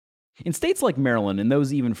In states like Maryland and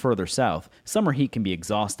those even further south, summer heat can be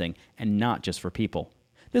exhausting, and not just for people.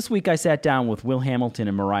 This week I sat down with Will Hamilton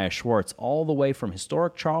and Mariah Schwartz all the way from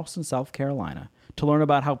historic Charleston, South Carolina, to learn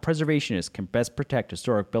about how preservationists can best protect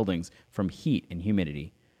historic buildings from heat and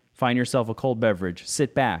humidity. Find yourself a cold beverage,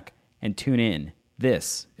 sit back, and tune in.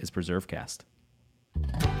 This is PreserveCast.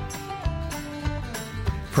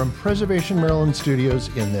 From Preservation Maryland Studios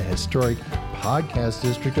in the historic Podcast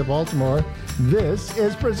District of Baltimore, this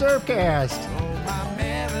is PreserveCast. Oh, my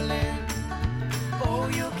Maryland, oh,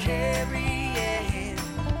 you're carrying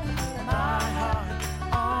my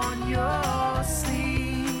heart on your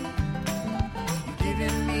sleeve. You're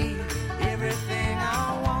giving me everything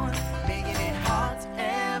I want, making it hard to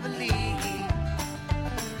ever leave.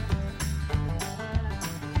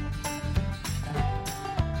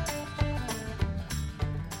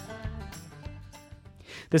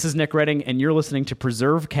 This is Nick Redding, and you're listening to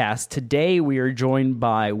PreserveCast. Today, we are joined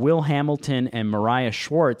by Will Hamilton and Mariah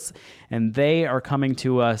Schwartz, and they are coming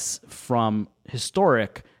to us from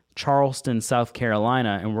historic Charleston, South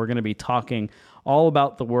Carolina, and we're going to be talking all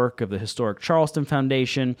about the work of the Historic Charleston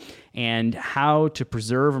Foundation and how to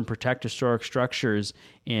preserve and protect historic structures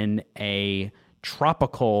in a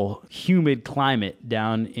tropical, humid climate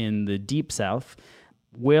down in the Deep South.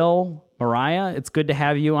 Will, Mariah, it's good to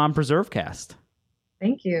have you on PreserveCast.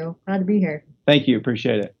 Thank you. Glad to be here. Thank you.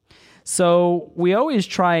 Appreciate it. So we always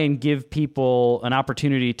try and give people an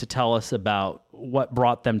opportunity to tell us about what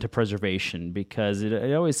brought them to preservation, because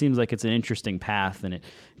it always seems like it's an interesting path and it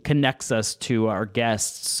connects us to our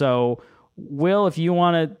guests. So Will, if you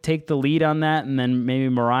want to take the lead on that, and then maybe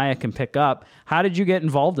Mariah can pick up, how did you get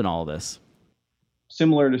involved in all of this?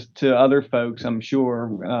 Similar to other folks, I'm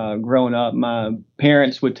sure, growing up, my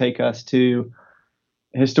parents would take us to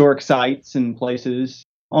historic sites and places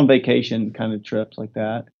on vacation kind of trips like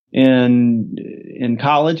that. And in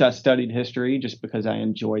college, I studied history just because I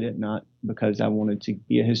enjoyed it, not because I wanted to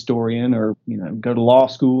be a historian or, go to law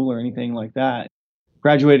school or anything like that.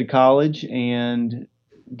 Graduated college and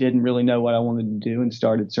didn't really know what I wanted to do and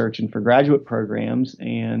started searching for graduate programs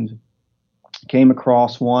and came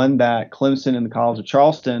across one that Clemson and the College of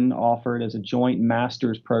Charleston offered as a joint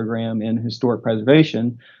master's program in historic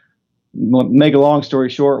preservation. Make a long story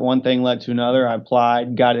short, one thing led to another. I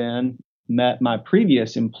applied, got in, met my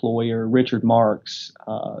previous employer, Richard Marks,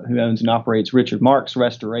 who owns and operates Richard Marks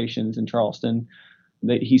Restorations in Charleston.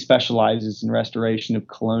 He specializes in restoration of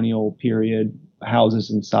colonial period houses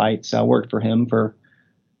and sites. I worked for him for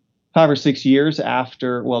 5 or 6 years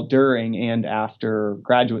during and after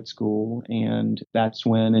graduate school. And that's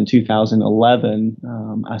when in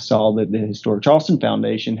 2011, I saw that the Historic Charleston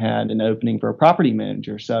Foundation had an opening for a property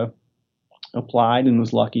manager. So applied and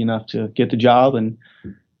was lucky enough to get the job, and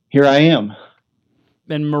here I am.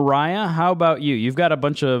 And Mariah, how about you? You've got a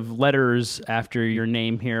bunch of letters after your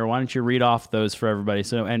name here. Why don't you read off those for everybody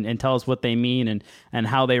and tell us what they mean and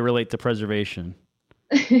how they relate to preservation?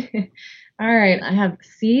 All right. I have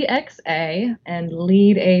CXA and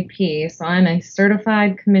LEED AP. So I'm a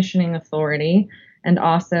certified commissioning authority and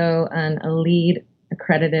also a LEED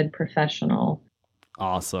accredited professional.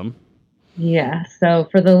 Awesome. Yeah. So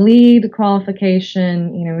for the LEED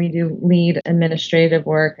qualification, we do LEED administrative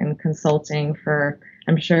work and consulting for,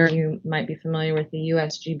 I'm sure you might be familiar with the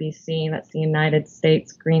USGBC, that's the United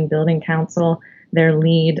States Green Building Council, their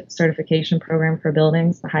LEED certification program for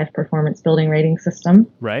buildings, the high performance building rating system.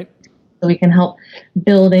 Right. So we can help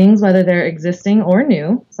buildings, whether they're existing or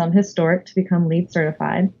new, some historic, to become LEED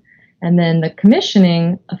certified. And then the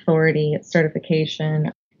commissioning authority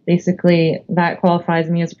certification, basically, that qualifies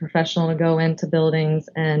me as a professional to go into buildings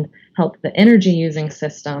and help the energy using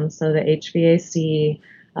systems, so the HVAC,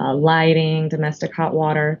 lighting, domestic hot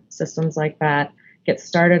water systems like that, get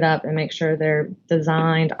started up and make sure they're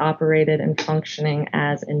designed, operated, and functioning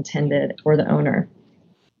as intended for the owner.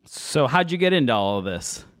 So how'd you get into all of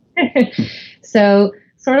this? So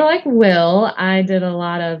sort of like Will, I did a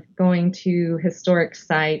lot of going to historic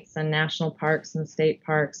sites and national parks and state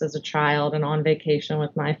parks as a child and on vacation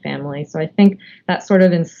with my family. So I think that sort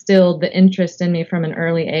of instilled the interest in me from an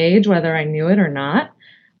early age, whether I knew it or not.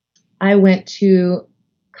 I went to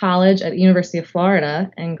college at the University of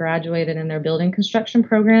Florida and graduated in their building construction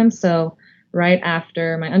program. So right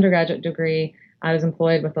after my undergraduate degree, I was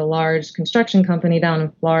employed with a large construction company down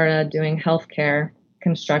in Florida doing healthcare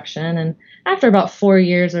construction. And after about 4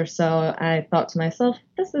 years or so, I thought to myself,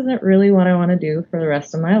 this isn't really what I want to do for the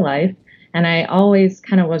rest of my life. And I always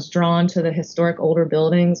kind of was drawn to the historic older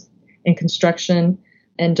buildings in construction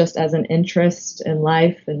and just as an interest in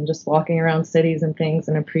life and just walking around cities and things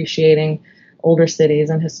and appreciating older cities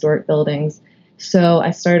and historic buildings. So I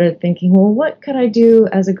started thinking, well, what could I do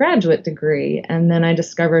as a graduate degree? And then I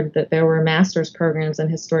discovered that there were master's programs in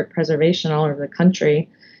historic preservation all over the country.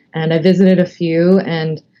 And I visited a few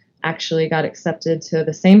and actually got accepted to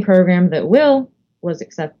the same program that Will was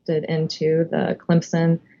accepted into, the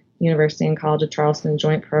Clemson University and College of Charleston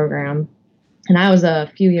joint program. And I was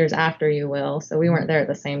a few years after you, Will, so we weren't there at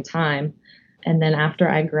the same time. And then after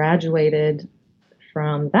I graduated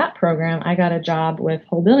from that program, I got a job with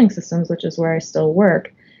Whole Building Systems, which is where I still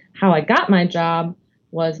work. How I got my job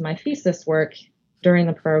was my thesis work during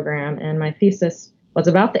the program, and my thesis was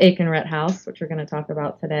about the Aiken-Rhett House, which we're going to talk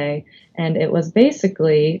about today. And it was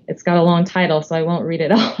basically, it's got a long title, so I won't read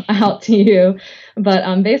it all out to you,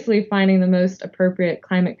 but basically finding the most appropriate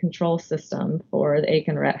climate control system for the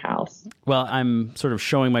Aiken-Rhett House. Well, I'm sort of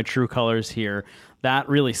showing my true colors here. That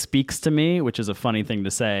really speaks to me, which is a funny thing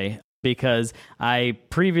to say, because I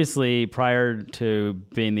previously, prior to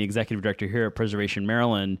being the executive director here at Preservation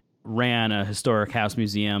Maryland, ran a historic house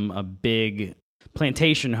museum, a big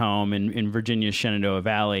plantation home in Virginia's Shenandoah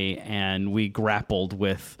Valley, and we grappled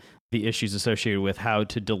with the issues associated with how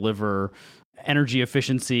to deliver energy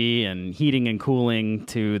efficiency and heating and cooling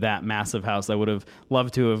to that massive house. I would have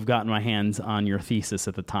loved to have gotten my hands on your thesis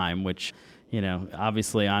at the time, which,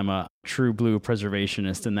 obviously I'm a true blue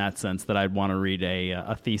preservationist in that sense, that I'd want to read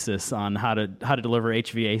a thesis on how to deliver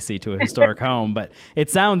HVAC to a historic home. But it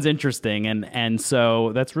sounds interesting, and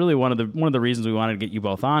so that's really one of the reasons we wanted to get you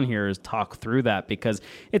both on here, is talk through that, because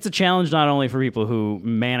it's a challenge not only for people who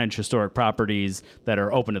manage historic properties that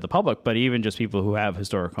are open to the public, but even just people who have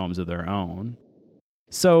historic homes of their own.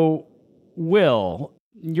 So, Will,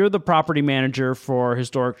 you're the property manager for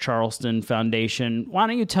Historic Charleston Foundation. Why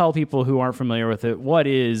don't you tell people who aren't familiar with it, what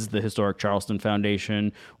is the Historic Charleston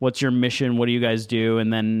Foundation? What's your mission? What do you guys do?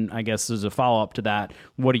 And then I guess as a follow-up to that,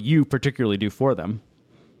 what do you particularly do for them?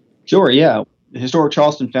 Sure, yeah. The Historic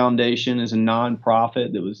Charleston Foundation is a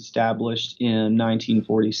nonprofit that was established in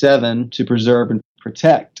 1947 to preserve and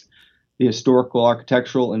protect the historical,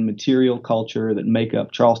 architectural, and material culture that make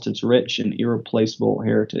up Charleston's rich and irreplaceable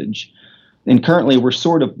heritage. And currently, we're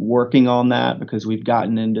sort of working on that because we've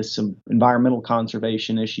gotten into some environmental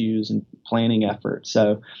conservation issues and planning efforts.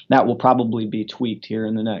 So that will probably be tweaked here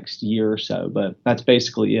in the next year or so, but that's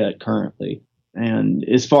basically it currently. And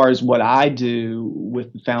as far as what I do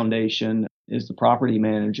with the foundation as the property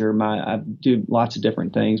manager, I do lots of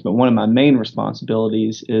different things, but one of my main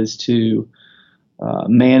responsibilities is to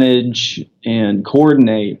manage and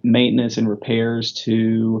coordinate maintenance and repairs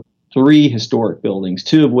to 3 historic buildings,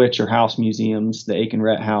 2 of which are house museums, the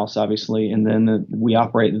Aiken-Rhett House, obviously, and then we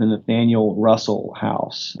operate the Nathaniel Russell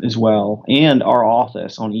House as well. And our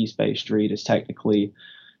office on East Bay Street is technically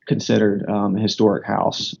considered a historic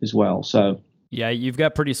house as well. So, yeah, you've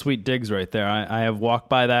got pretty sweet digs right there. I have walked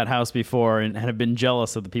by that house before and have been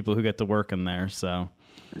jealous of the people who get to work in there. So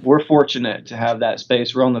we're fortunate to have that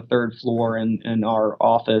space. We're on the 3rd floor, and our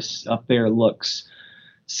office up there looks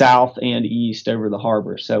south and east over the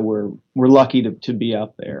harbor. So we're lucky to be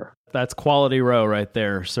up there. That's quality row right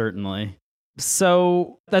there, certainly.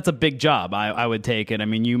 So that's a big job, I would take it. I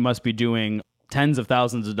mean, you must be doing tens of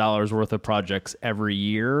thousands of dollars worth of projects every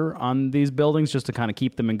year on these buildings just to kind of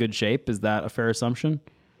keep them in good shape. Is that a fair assumption?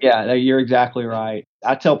 Yeah, you're exactly right.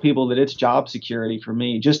 I tell people that it's job security for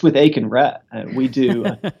me. Just with Aiken-Rhett, we do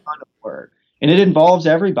a ton of work. And it involves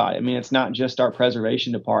everybody. I mean, it's not just our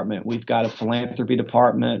preservation department. We've got a philanthropy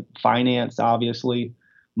department, finance, obviously,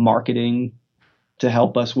 marketing to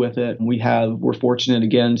help us with it. We're fortunate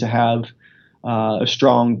again to have a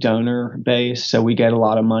strong donor base. So we get a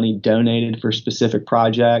lot of money donated for specific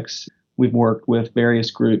projects. We've worked with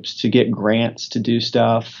various groups to get grants to do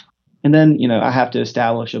stuff. And then, I have to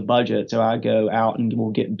establish a budget. So I go out and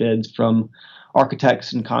we'll get bids from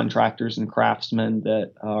architects and contractors and craftsmen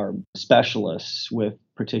that are specialists with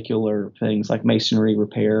particular things like masonry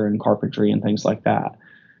repair and carpentry and things like that.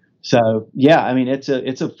 So yeah, I mean, it's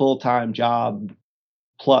a full-time job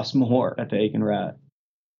plus more at the Aiken-Rhett.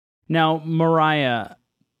 Now, Mariah,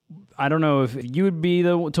 I don't know if you would be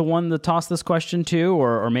the one to toss this question to,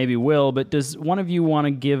 or maybe Will, but does one of you want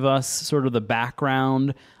to give us sort of the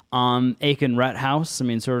background on Aiken-Rhett House? I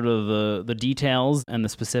mean, sort of the details and the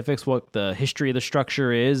specifics, what the history of the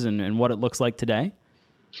structure is and what it looks like today?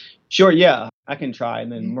 Sure, yeah. I can try,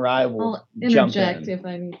 and then Mariah will I'll jump interject in. if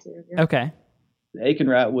I need to. Yeah. Okay. The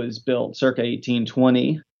Aiken-Rhett was built circa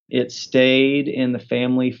 1820. It stayed in the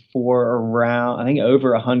family for around, I think,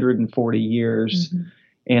 over 140 years. Mm-hmm.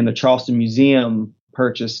 And the Charleston Museum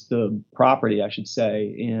purchased the property, I should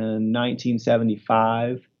say, in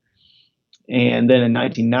 1975. And then in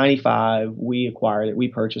 1995, we acquired it. We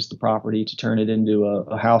purchased the property to turn it into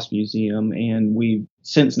a house museum. And we,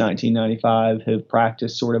 since 1995, have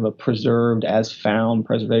practiced sort of a preserved as found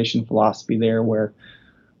preservation philosophy there, where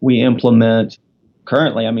we implement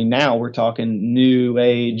currently, I mean, now we're talking new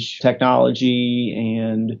age technology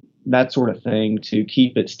and that sort of thing to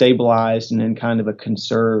keep it stabilized and in kind of a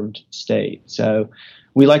conserved state. So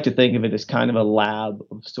we like to think of it as kind of a lab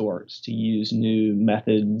of sorts to use new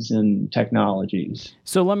methods and technologies.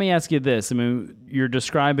 So let me ask you this. I mean, you're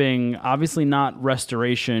describing obviously not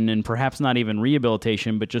restoration and perhaps not even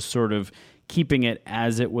rehabilitation, but just sort of keeping it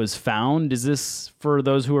as it was found. Is this, for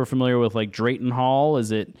those who are familiar with like Drayton Hall,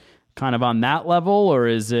 is it kind of on that level, or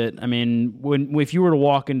is it, I mean, if you were to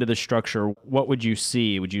walk into the structure, what would you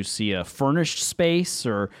see? Would you see a furnished space,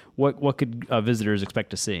 or what could visitors expect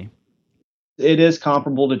to see? It is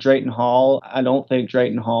comparable to Drayton Hall. I don't think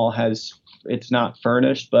Drayton Hall it's not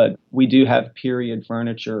furnished, but we do have period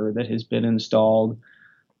furniture that has been installed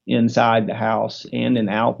inside the house and in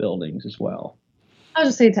outbuildings as well. I'll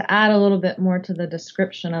just say, to add a little bit more to the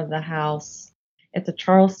description of the house, it's a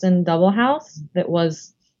Charleston double house that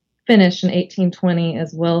was finished in 1820,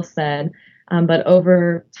 as Will said. But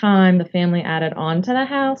over time, the family added on to the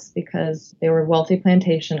house because they were wealthy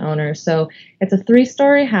plantation owners. So it's a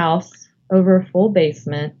 3-story house over a full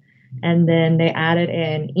basement, and then they added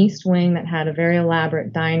an east wing that had a very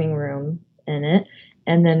elaborate dining room in it,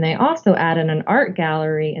 and then they also added an art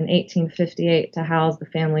gallery in 1858 to house the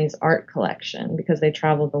family's art collection because they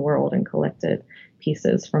traveled the world and collected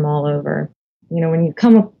pieces from all over. You know, when you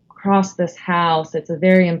come across this house, it's a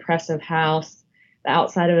very impressive house. The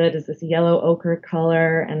outside of it is this yellow ochre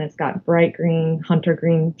color, and it's got bright green, hunter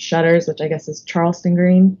green shutters, which I guess is Charleston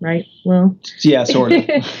green, right, Will? Yeah, sort of.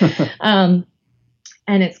 And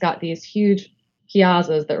it's got these huge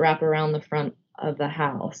piazzas that wrap around the front of the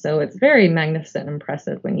house. So it's very magnificent and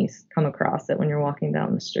impressive when you come across it when you're walking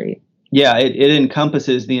down the street. Yeah, it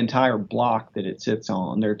encompasses the entire block that it sits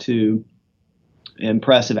on. There are 2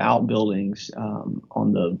 impressive outbuildings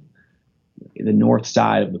on the north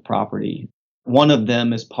side of the property. One of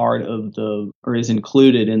them is is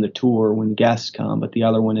included in the tour when guests come, but the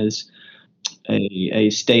other one is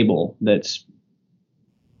a stable that's,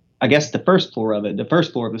 I guess, the first floor of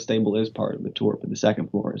the stable is part of the tour, but the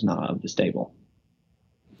second floor is not of the stable.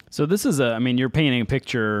 So this is you're painting a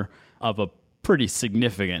picture of a pretty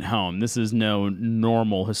significant home. This is no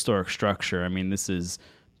normal historic structure. I mean, this is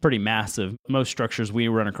pretty massive. Most structures we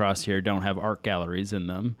run across here don't have art galleries in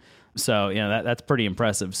them. So, you know, that's pretty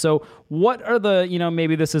impressive. So what are the,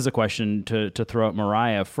 maybe this is a question to throw at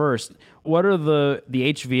Mariah first. What are the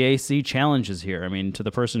HVAC challenges here? I mean, to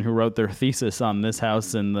the person who wrote their thesis on this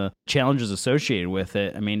house and the challenges associated with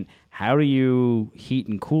it, I mean, how do you heat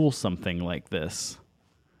and cool something like this?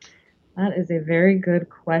 That is a very good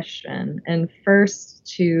question. And first,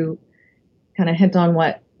 to kind of hint on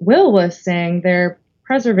what Will was saying, their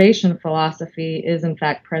preservation philosophy is, in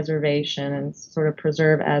fact, preservation and sort of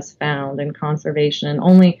preserve as found, and conservation, and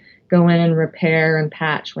only go in and repair and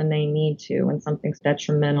patch when they need to, when something's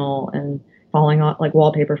detrimental and falling off, like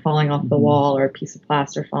wallpaper falling off the wall or a piece of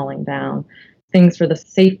plaster falling down, things for the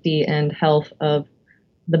safety and health of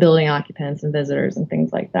the building occupants and visitors and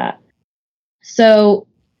things like that. So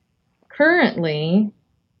currently,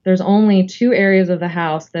 there's only 2 areas of the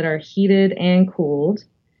house that are heated and cooled.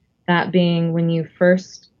 That being, when you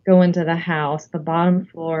first go into the house, the bottom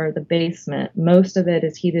floor, the basement, most of it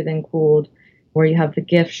is heated and cooled, where you have the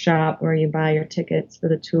gift shop, where you buy your tickets for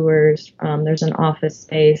the tours. There's an office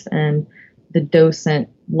space and the docent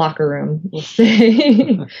locker room, we'll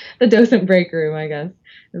say. The docent break room, I guess,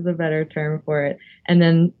 is a better term for it. And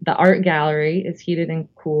then the art gallery is heated and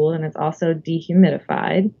cooled, and it's also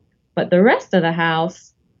dehumidified. But the rest of the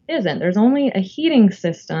house isn't. There's only a heating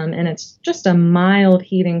system, and it's just a mild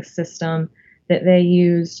heating system that they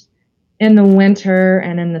use in the winter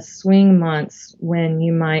and in the swing months when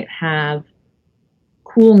you might have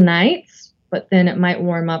cool nights, but then it might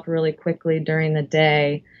warm up really quickly during the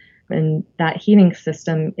day. And that heating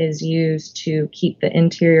system is used to keep the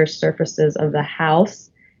interior surfaces of the house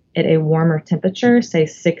at a warmer temperature, say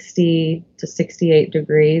 60 to 68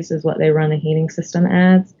 degrees is what they run the heating system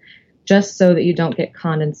as, just so that you don't get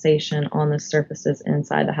condensation on the surfaces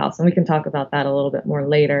inside the house. And we can talk about that a little bit more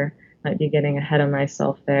later. Might be getting ahead of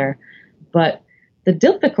myself there. But the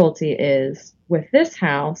difficulty is, with this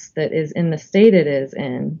house that is in the state it is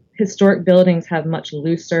in, historic buildings have much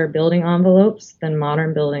looser building envelopes than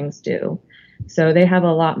modern buildings do. So they have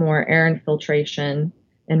a lot more air infiltration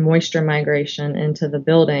and moisture migration into the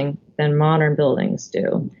building than modern buildings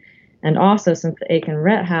do. And also, since the Aiken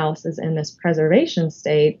Rhett house is in this preservation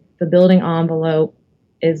state, the building envelope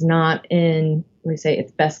is not in, we say,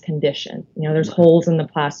 its best condition. There's holes in the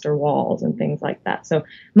plaster walls and things like that. So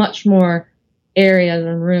much more areas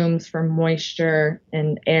and rooms for moisture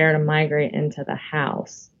and air to migrate into the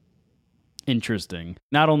house. Interesting.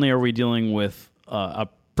 Not only are we dealing with a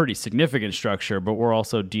pretty significant structure, but we're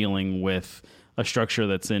also dealing with a structure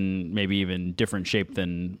that's in maybe even different shape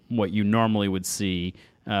than what you normally would see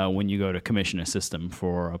when you go to commission a system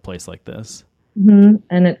for a place like this. Mm-hmm.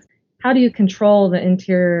 And it's, how do you control the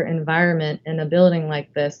interior environment in a building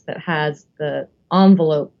like this that has the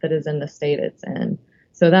envelope that is in the state it's in?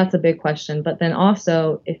 So that's a big question. But then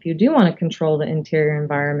also, if you do want to control the interior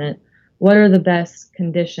environment, what are the best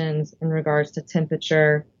conditions in regards to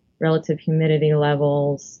temperature, relative humidity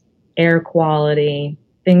levels, air quality,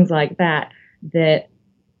 things like that, that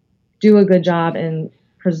do a good job in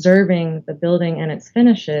preserving the building and its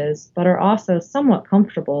finishes, but are also somewhat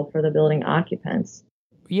comfortable for the building occupants?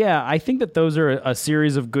 Yeah, I think that those are a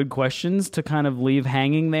series of good questions to kind of leave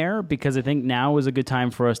hanging there, because I think now is a good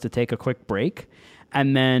time for us to take a quick break.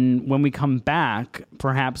 And then when we come back,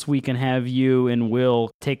 perhaps we can have you and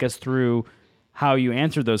Will take us through how you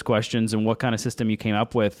answered those questions and what kind of system you came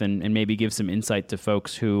up with, and maybe give some insight to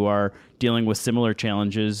folks who are dealing with similar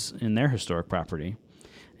challenges in their historic property.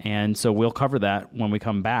 And so we'll cover that when we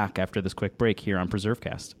come back after this quick break here on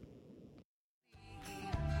PreserveCast.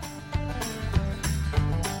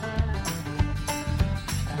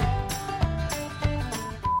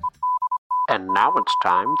 And now it's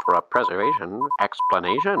time for a preservation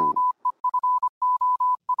explanation.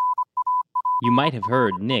 You might have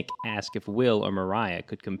heard Nick ask if Will or Mariah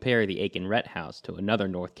could compare the Aiken-Rhett house to another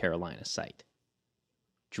North Carolina site,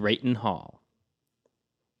 Drayton Hall.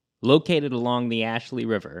 Located along the Ashley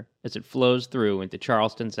River as it flows through into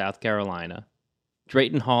Charleston, South Carolina,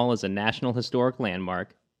 Drayton Hall is a National Historic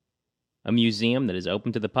Landmark, a museum that is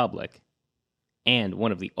open to the public, and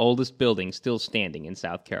one of the oldest buildings still standing in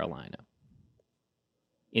South Carolina.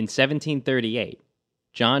 In 1738,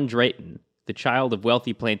 John Drayton, the child of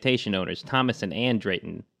wealthy plantation owners Thomas and Ann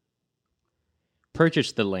Drayton,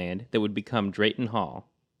 purchased the land that would become Drayton Hall.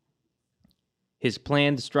 His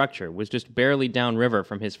planned structure was just barely downriver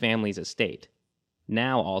from his family's estate,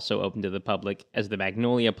 now also open to the public as the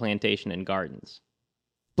Magnolia Plantation and Gardens.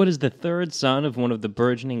 But as the third son of one of the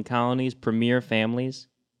burgeoning colony's premier families,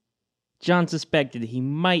 John suspected he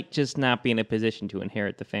might just not be in a position to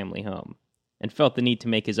inherit the family home, and felt the need to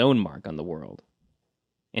make his own mark on the world.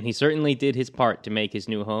 And he certainly did his part to make his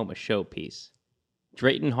new home a showpiece.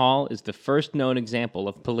 Drayton Hall is the first known example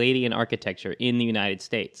of Palladian architecture in the United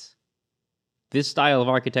States. This style of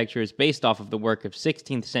architecture is based off of the work of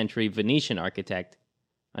 16th century Venetian architect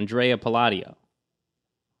Andrea Palladio.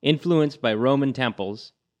 Influenced by Roman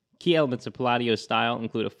temples, key elements of Palladio's style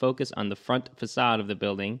include a focus on the front facade of the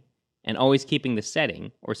building and always keeping the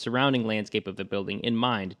setting or surrounding landscape of the building in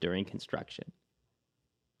mind during construction.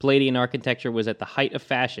 Palladian architecture was at the height of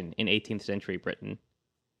fashion in 18th century Britain,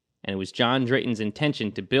 and it was John Drayton's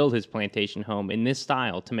intention to build his plantation home in this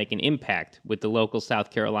style to make an impact with the local South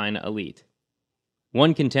Carolina elite.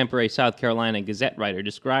 One contemporary South Carolina Gazette writer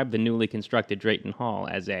described the newly constructed Drayton Hall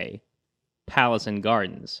as a palace and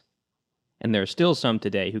gardens, and there are still some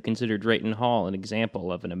today who consider Drayton Hall an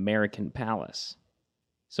example of an American palace.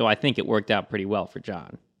 So I think it worked out pretty well for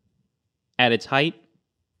John. At its height,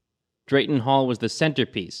 Drayton Hall was the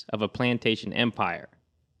centerpiece of a plantation empire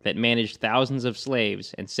that managed thousands of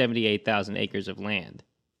slaves and 78,000 acres of land.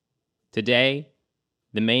 Today,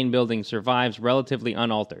 the main building survives relatively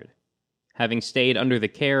unaltered, having stayed under the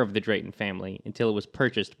care of the Drayton family until it was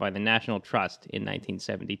purchased by the National Trust in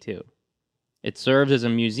 1972. It serves as a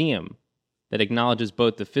museum that acknowledges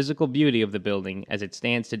both the physical beauty of the building as it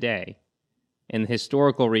stands today and the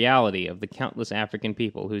historical reality of the countless African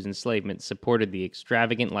people whose enslavement supported the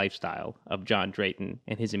extravagant lifestyle of John Drayton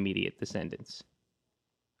and his immediate descendants.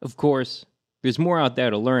 Of course, there's more out there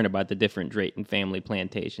to learn about the different Drayton family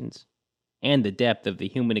plantations and the depth of the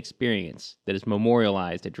human experience that is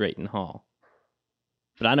memorialized at Drayton Hall.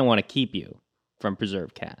 But I don't want to keep you from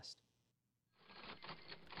PreserveCast.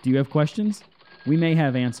 Do you have questions? We may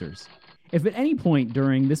have answers. If at any point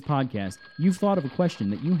during this podcast you've thought of a question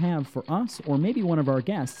that you have for us or maybe one of our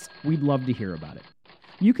guests, we'd love to hear about it.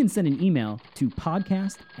 You can send an email to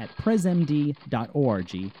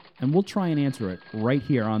podcast@presmd.org, and we'll try and answer it right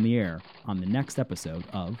here on the air on the next episode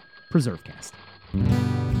of PreserveCast.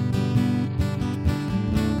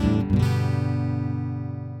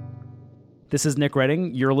 This is Nick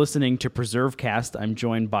Redding. You're listening to PreserveCast. I'm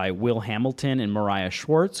joined by Will Hamilton and Mariah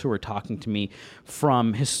Schwartz, who are talking to me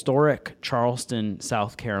from historic Charleston,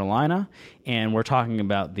 South Carolina. And we're talking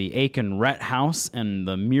about the Aiken Rhett House and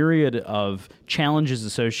the myriad of challenges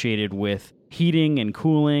associated with heating and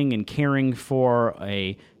cooling and caring for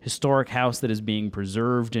a historic house that is being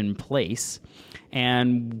preserved in place.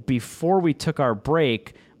 And before we took our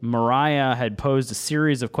break, Mariah had posed a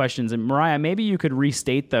series of questions. And Mariah, maybe you could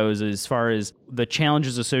restate those as far as the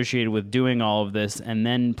challenges associated with doing all of this, and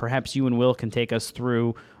then perhaps you and Will can take us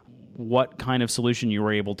through what kind of solution you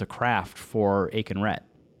were able to craft for Aiken Rhett.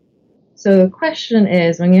 So the question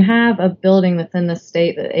is, when you have a building within the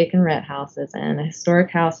state that Aiken Rhett House is in, a historic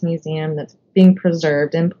house museum that's being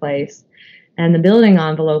preserved in place, and the building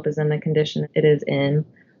envelope is in the condition it is in,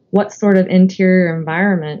 what sort of interior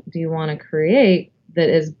environment do you want to create that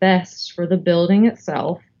is best for the building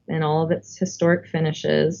itself and all of its historic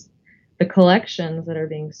finishes, the collections that are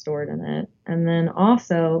being stored in it, and then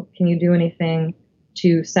also, can you do anything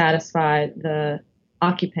to satisfy the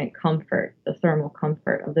occupant comfort, the thermal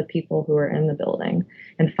comfort of the people who are in the building?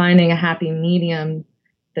 And finding a happy medium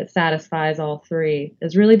that satisfies all three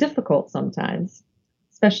is really difficult sometimes,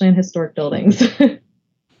 especially in historic buildings.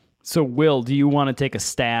 So, Will, do you want to take a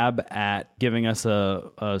stab at giving us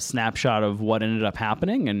a snapshot of what ended up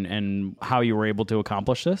happening and how you were able to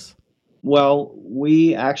accomplish this? Well,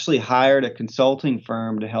 we actually hired a consulting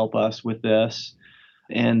firm to help us with this,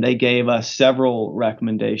 and they gave us several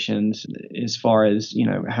recommendations as far as,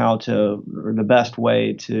 how to, or the best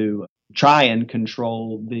way to try and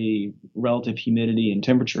control the relative humidity and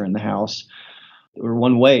temperature in the house. Or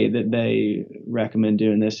one way that they recommend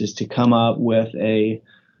doing this is to come up with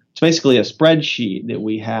it's basically a spreadsheet that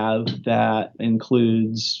we have that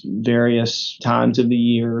includes various times of the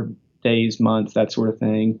year, days, months, that sort of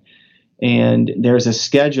thing. And there's a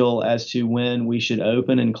schedule as to when we should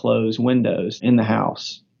open and close windows in the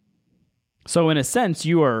house. So in a sense,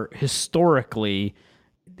 you are historically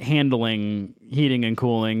handling heating and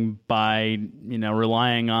cooling by,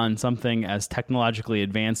 relying on something as technologically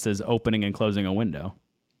advanced as opening and closing a window.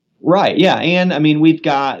 Right. Yeah. And I mean, we've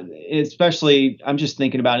got, especially, I'm just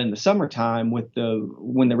thinking about in the summertime when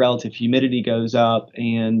the relative humidity goes up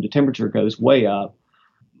and the temperature goes way up,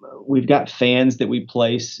 we've got fans that we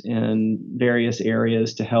place in various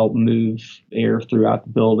areas to help move air throughout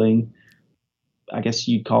the building. I guess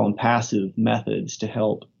you'd call them passive methods to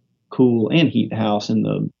help cool and heat the house in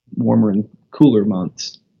the warmer and cooler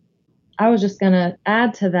months. I was just going to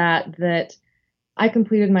add to that I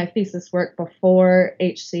completed my thesis work before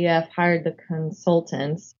HCF hired the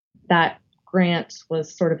consultants. That grant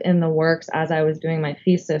was sort of in the works as I was doing my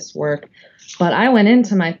thesis work. But I went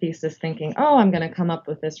into my thesis thinking, I'm going to come up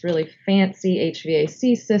with this really fancy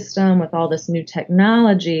HVAC system with all this new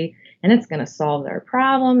technology, and it's going to solve their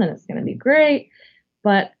problem, and it's going to be great.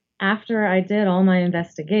 But after I did all my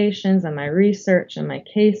investigations and my research and my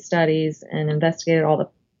case studies and investigated all the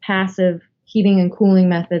passive heating and cooling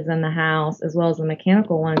methods in the house, as well as the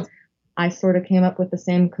mechanical ones, I sort of came up with the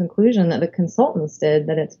same conclusion that the consultants did,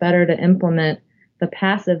 that it's better to implement the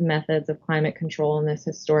passive methods of climate control in this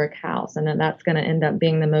historic house, and that's going to end up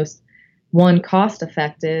being the most,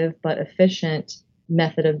 cost-effective but efficient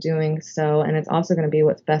method of doing so, and it's also going to be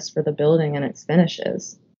what's best for the building and its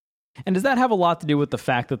finishes. And does that have a lot to do with the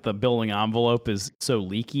fact that the building envelope is so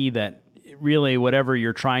leaky that really whatever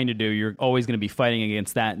you're trying to do, you're always going to be fighting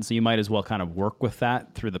against that, and so you might as well kind of work with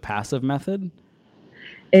that through the passive method?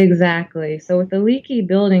 Exactly. So with the leaky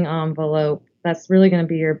building envelope, that's really going to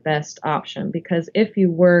be your best option, because if you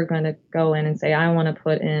were going to go in and say, I want to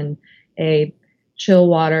put in a chill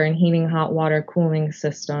water and heating hot water cooling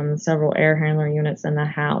system, several air handler units in the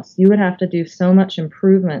house, you would have to do so much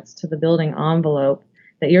improvements to the building envelope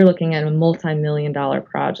that you're looking at a multi-million-dollar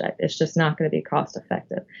project. It's just not going to be cost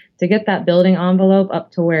effective. To get that building envelope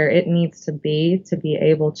up to where it needs to be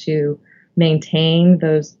able to maintain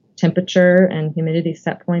those temperature and humidity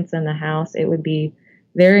set points in the house, it would be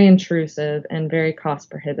very intrusive and very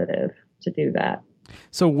cost prohibitive to do that.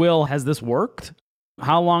 So, Will, has this worked?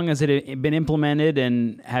 How long has it been implemented,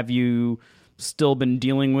 and have you still been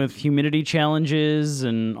dealing with humidity challenges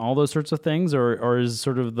and all those sorts of things, or is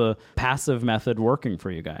sort of the passive method working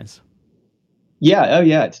for you guys? Yeah. Oh,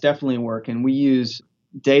 yeah. It's definitely working. We use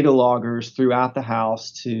data loggers throughout the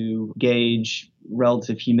house to gauge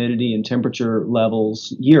relative humidity and temperature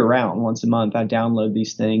levels year round. Once a month, I download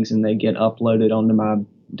these things and they get uploaded onto my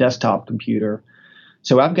desktop computer.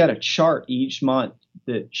 So I've got a chart each month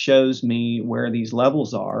that shows me where these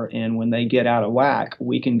levels are. And when they get out of whack,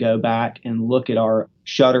 we can go back and look at our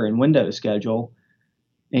shutter and window schedule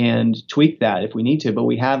and tweak that if we need to. But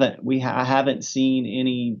I haven't seen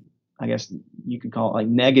any, I guess you could call it like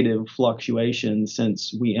negative fluctuations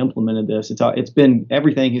since we implemented this.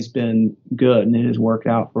 Everything has been good, and it has worked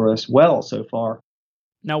out for us well so far.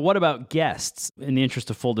 Now, what about guests? In the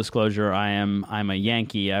interest of full disclosure, I'm a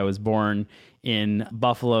Yankee. I was born in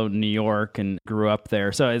Buffalo, New York, and grew up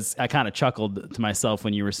there. So I kind of chuckled to myself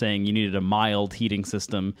when you were saying you needed a mild heating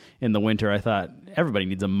system in the winter. I thought everybody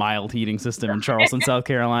needs a mild heating system in Charleston, South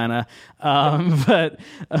Carolina. But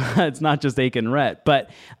it's not just Aiken Rhett.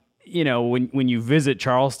 But, you know, when you visit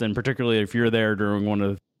Charleston, particularly if you're there during one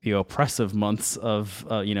of the oppressive months of,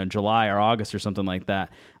 July or August or something like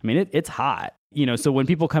that, I mean, it's hot. You know, so when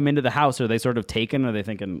people come into the house, are they sort of taken? Are they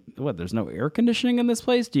thinking, what, there's no air conditioning in this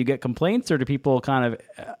place? Do you get complaints, or do people kind of,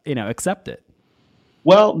 accept it?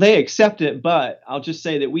 Well, they accept it, but I'll just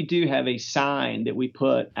say that we do have a sign that we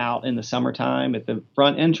put out in the summertime at the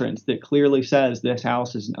front entrance that clearly says this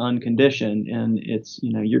house is unconditioned, and it's,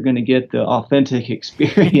 you're going to get the authentic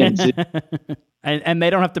experience. and they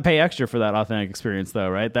don't have to pay extra for that authentic experience, though,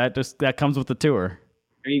 right? That comes with the tour.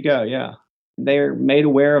 There you go. Yeah, they're made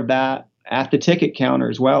aware of that at the ticket counter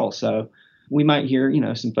as well. So we might hear,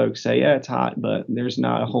 some folks say, yeah, it's hot, but there's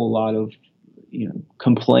not a whole lot of,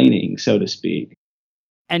 complaining, so to speak.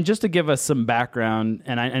 And just to give us some background,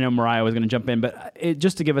 and I know Mariah was going to jump in, but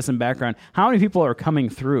just to give us some background, how many people are coming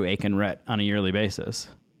through Aiken Rhett on a yearly basis?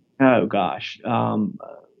 Oh, gosh.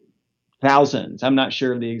 Thousands. I'm not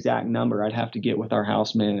sure of the exact number. I'd have to get with our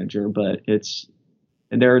house manager, but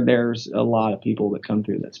there's a lot of people that come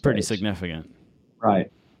through this. Pretty significant. Right.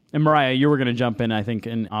 And Mariah, you were going to jump in, I think,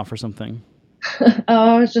 and offer something.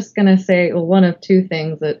 I was just going to say one of two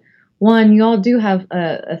things. That one, you all do have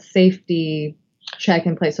a safety check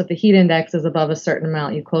in place. So if the heat index is above a certain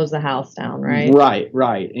amount, you close the house down, right?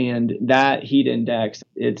 Right. And that heat index,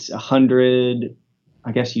 it's 100,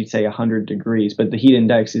 I guess you'd say 100 degrees, but the heat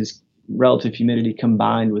index is relative humidity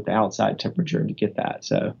combined with the outside temperature to get that.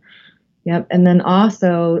 So. Yep. And then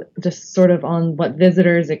also just sort of on what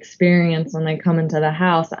visitors experience when they come into the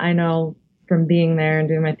house. I know from being there and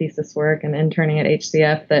doing my thesis work and interning at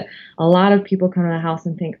HCF that a lot of people come to the house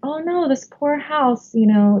and think, oh no, this poor house,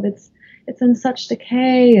 it's in such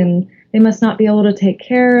decay and they must not be able to take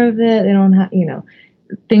care of it. They don't have,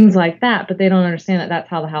 things like that, but they don't understand that that's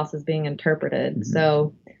how the house is being interpreted. Mm-hmm.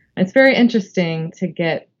 So it's very interesting to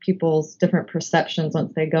get people's different perceptions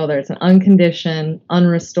once they go there. It's an unconditioned,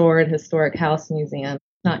 unrestored historic house museum.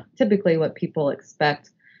 Not typically what people expect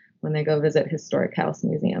when they go visit historic house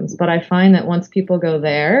museums. But I find that once people go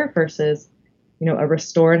there versus, a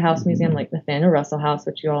restored house museum like Nathaniel Russell House,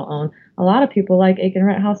 which you all own, a lot of people like Aiken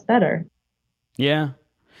Rhett House better. Yeah.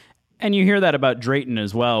 And you hear that about Drayton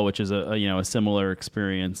as well, which is a similar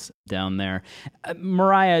experience down there.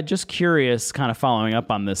 Mariah, just curious, kind of following up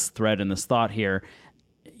on this thread and this thought here.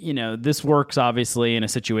 This works obviously in a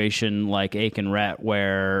situation like Aiken Rhett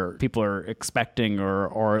where people are expecting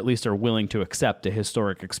or at least are willing to accept a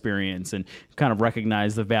historic experience and kind of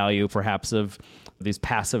recognize the value perhaps of these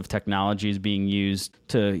passive technologies being used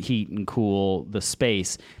to heat and cool the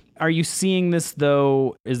space. Are you seeing this,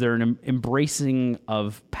 though? Is there an embracing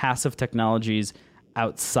of passive technologies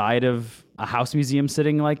outside of a house museum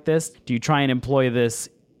setting like this? Do you try and employ this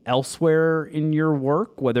elsewhere in your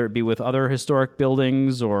work, whether it be with other historic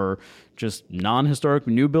buildings or just non-historic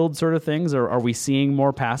new build sort of things? Or are we seeing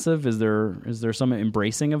more passive? Is there some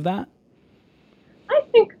embracing of that? I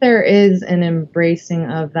think there is an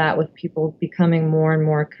embracing of that with people becoming more and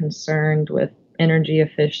more concerned with energy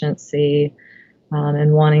efficiency,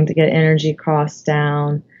 and wanting to get energy costs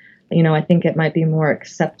down. I think it might be more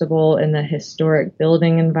acceptable in the historic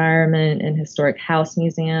building environment and historic house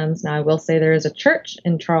museums. Now, I will say there is a church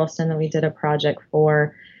in Charleston that we did a project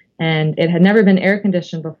for, and it had never been air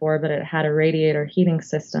conditioned before, but it had a radiator heating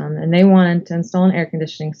system, and they wanted to install an air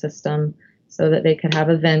conditioning system so that they could have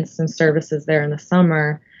events and services there in the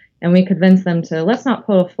summer. And we convinced them to, let's not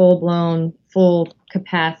put a full-blown,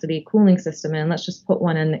 full-capacity cooling system in. Let's just put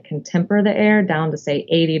one in that can temper the air down to, say,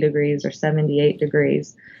 80 degrees or 78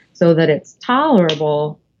 degrees so that it's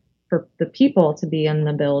tolerable for the people to be in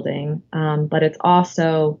the building, but it's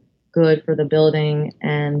also good for the building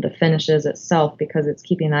and the finishes itself because it's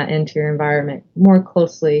keeping that interior environment more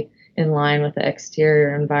closely in line with the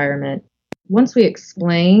exterior environment. Once we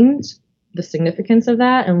explained the significance of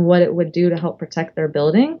that and what it would do to help protect their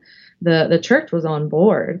building, the church was on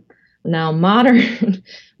board. Now,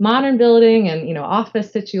 modern building and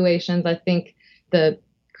office situations, I think the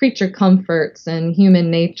creature comforts and human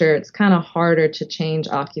nature, it's kind of harder to change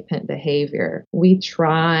occupant behavior. We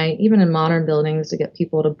try, even in modern buildings, to get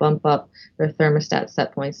people to bump up their thermostat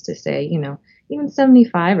set points to say, even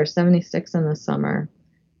 75 or 76 in the summer.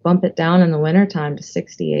 Bump it down in the wintertime to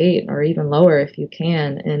 68 or even lower if you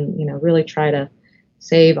can, and really try to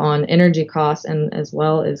save on energy costs, and as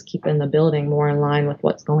well as keeping the building more in line with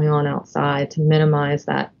what's going on outside to minimize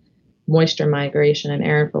that moisture migration and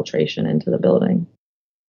air infiltration into the building.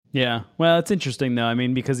 Yeah. Well, it's interesting though. I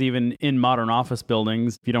mean, because even in modern office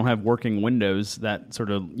buildings, if you don't have working windows, that sort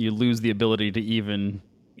of, you lose the ability to even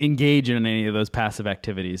engage in any of those passive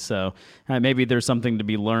activities. So maybe there's something to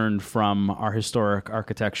be learned from our historic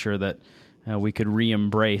architecture that we could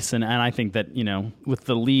re-embrace. And I think that, with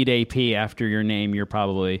the lead AP after your name, you're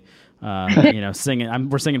probably, singing.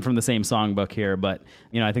 We're singing from the same songbook here, but,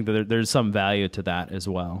 I think that there's some value to that as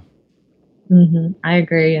well. Mm-hmm. I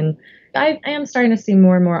agree. And I am starting to see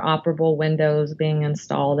more and more operable windows being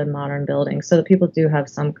installed in modern buildings so that people do have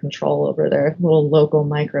some control over their little local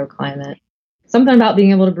microclimate. Something about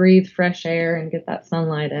being able to breathe fresh air and get that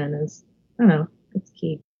sunlight in is, I don't know, it's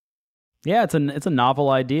key. Yeah, it's a novel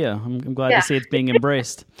idea. I'm glad to see it's being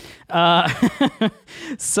embraced.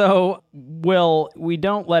 So, Will, we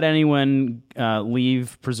don't let anyone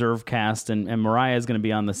leave PreserveCast, and Mariah is going to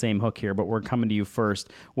be on the same hook here, but we're coming to you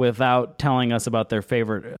first without telling us about their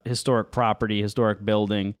favorite historic property, historic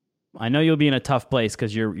building. I know you'll be in a tough place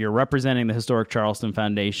because you're representing the Historic Charleston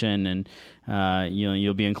Foundation, and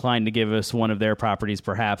you'll be inclined to give us one of their properties,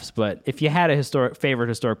 perhaps. But if you had a favorite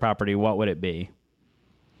historic property, what would it be?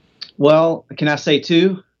 Well, can I say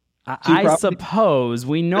two? I suppose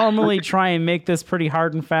we normally try and make this pretty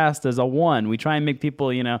hard and fast as a one. We try and make people,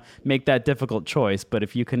 make that difficult choice. But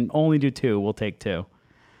if you can only do two, we'll take two.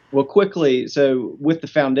 Well, quickly, so with the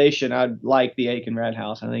foundation, I like the Aiken Red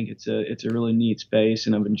House. I think it's a really neat space,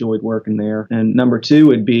 and I've enjoyed working there. And number two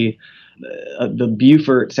would be the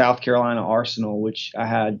Beaufort, South Carolina Arsenal, which I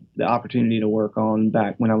had the opportunity to work on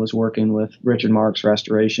back when I was working with Richard Marks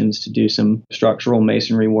Restorations to do some structural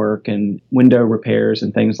masonry work and window repairs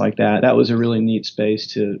and things like that. That was a really neat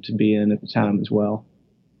space to be in at the time as well.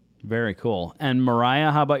 Very cool. And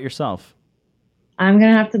Mariah, how about yourself? I'm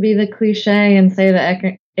going to have to be the cliche and say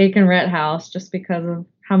the Aiken Rhett House, just because of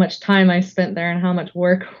how much time I spent there and how much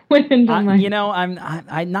work went into my...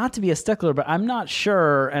 I'm not to be a stickler, but I'm not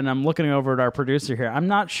sure, and I'm looking over at our producer here, I'm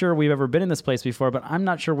not sure we've ever been in this place before, but I'm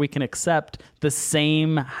not sure we can accept the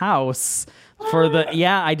same house for the...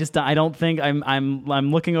 Yeah, I don't think...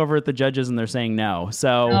 I'm looking over at the judges and they're saying no.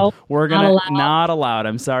 So no, we're going to... Not allowed.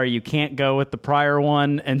 I'm sorry, you can't go with the prior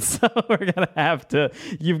one, and so we're going to have to...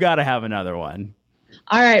 You've got to have another one.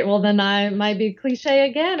 All right, well, then I might be cliche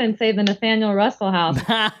again and say the Nathaniel Russell House.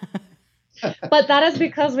 But that is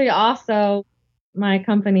because my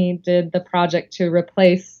company did the project to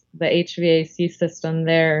replace the HVAC system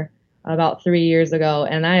there about 3 years ago,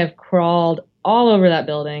 and I have crawled all over that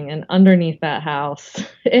building and underneath that house.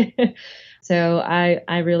 So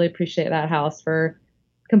I really appreciate that house for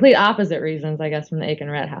complete opposite reasons, I guess, from the Aiken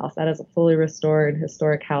Rhett House. That is a fully restored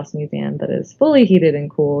historic house museum that is fully heated and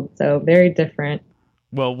cooled, so very different.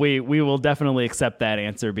 Well, we will definitely accept that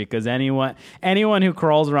answer, because anyone who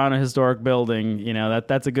crawls around a historic building,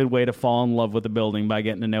 that's a good way to fall in love with the building by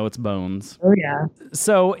getting to know its bones. Oh, yeah.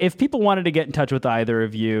 So if people wanted to get in touch with either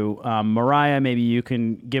of you, Mariah, maybe you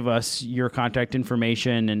can give us your contact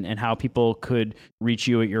information and how people could reach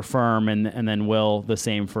you at your firm, and then Will, the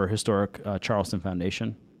same for Historic Charleston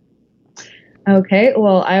Foundation. Okay,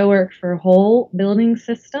 well, I work for Whole Building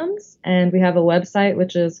Systems, and we have a website,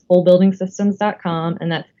 which is wholebuildingsystems.com,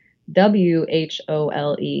 and that's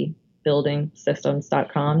WHOLE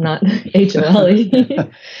buildingsystems.com, not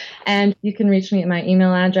HOLE. And you can reach me at my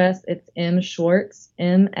email address. It's mschwartz,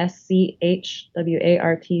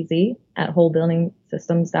 MSCHWARTZ, at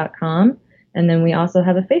wholebuildingsystems.com. And then we also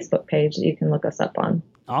have a Facebook page that you can look us up on.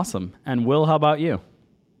 Awesome. And Will, how about you?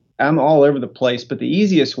 I'm all over the place, but the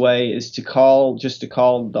easiest way is to call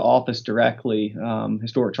the office directly,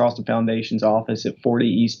 Historic Charleston Foundation's office at 40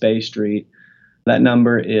 East Bay Street. That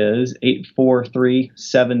number is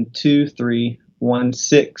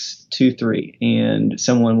 843-723-1623, and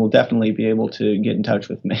someone will definitely be able to get in touch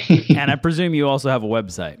with me. And I presume you also have a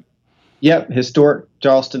website. Yep,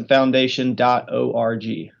 historiccharlestonfoundation.org.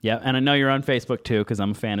 Yeah, and I know you're on Facebook too, because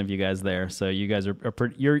I'm a fan of you guys there. So you guys are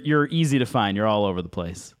you're easy to find. You're all over the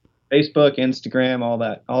place. Facebook, Instagram, all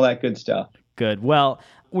that good stuff. Good. Well,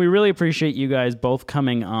 we really appreciate you guys both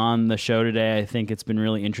coming on the show today. I think it's been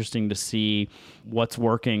really interesting to see what's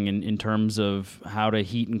working in terms of how to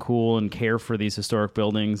heat and cool and care for these historic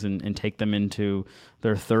buildings and take them into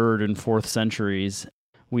their third and fourth centuries.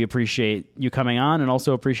 We appreciate you coming on, and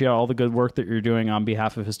also appreciate all the good work that you're doing on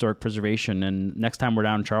behalf of historic preservation. And next time we're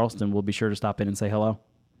down in Charleston, we'll be sure to stop in and say hello.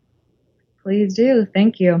 Please do.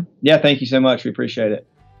 Thank you. Yeah, thank you so much. We appreciate it.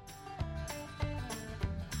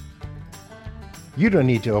 You don't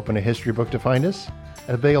need to open a history book to find us.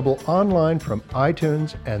 Available online from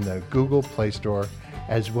iTunes and the Google Play Store,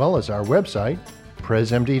 as well as our website,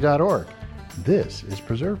 presmd.org. This is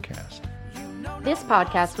PreserveCast. This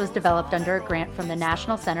podcast was developed under a grant from the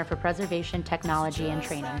National Center for Preservation Technology and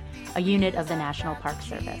Training, a unit of the National Park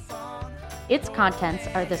Service. Its contents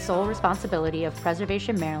are the sole responsibility of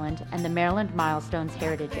Preservation Maryland and the Maryland Milestones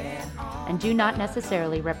Heritage Area, and do not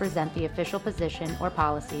necessarily represent the official position or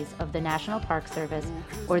policies of the National Park Service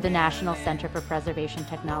or the National Center for Preservation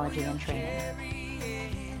Technology and Training.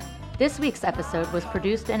 This week's episode was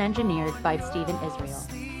produced and engineered by Stephen Israel.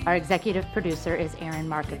 Our executive producer is Aaron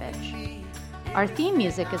Markovich. Our theme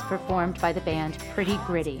music is performed by the band Pretty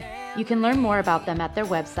Gritty. You can learn more about them at their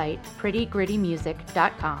website,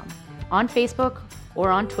 prettygrittymusic.com, on Facebook or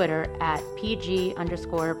on Twitter at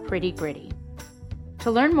PG_prettygritty.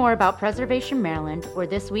 To learn more about Preservation Maryland or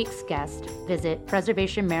this week's guest, visit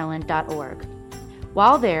preservationmaryland.org.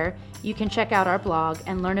 While there, you can check out our blog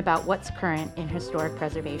and learn about what's current in historic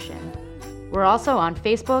preservation. We're also on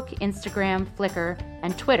Facebook, Instagram, Flickr,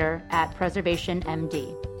 and Twitter at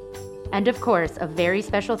PreservationMD. And of course, a very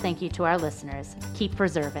special thank you to our listeners. Keep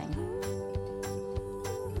preserving.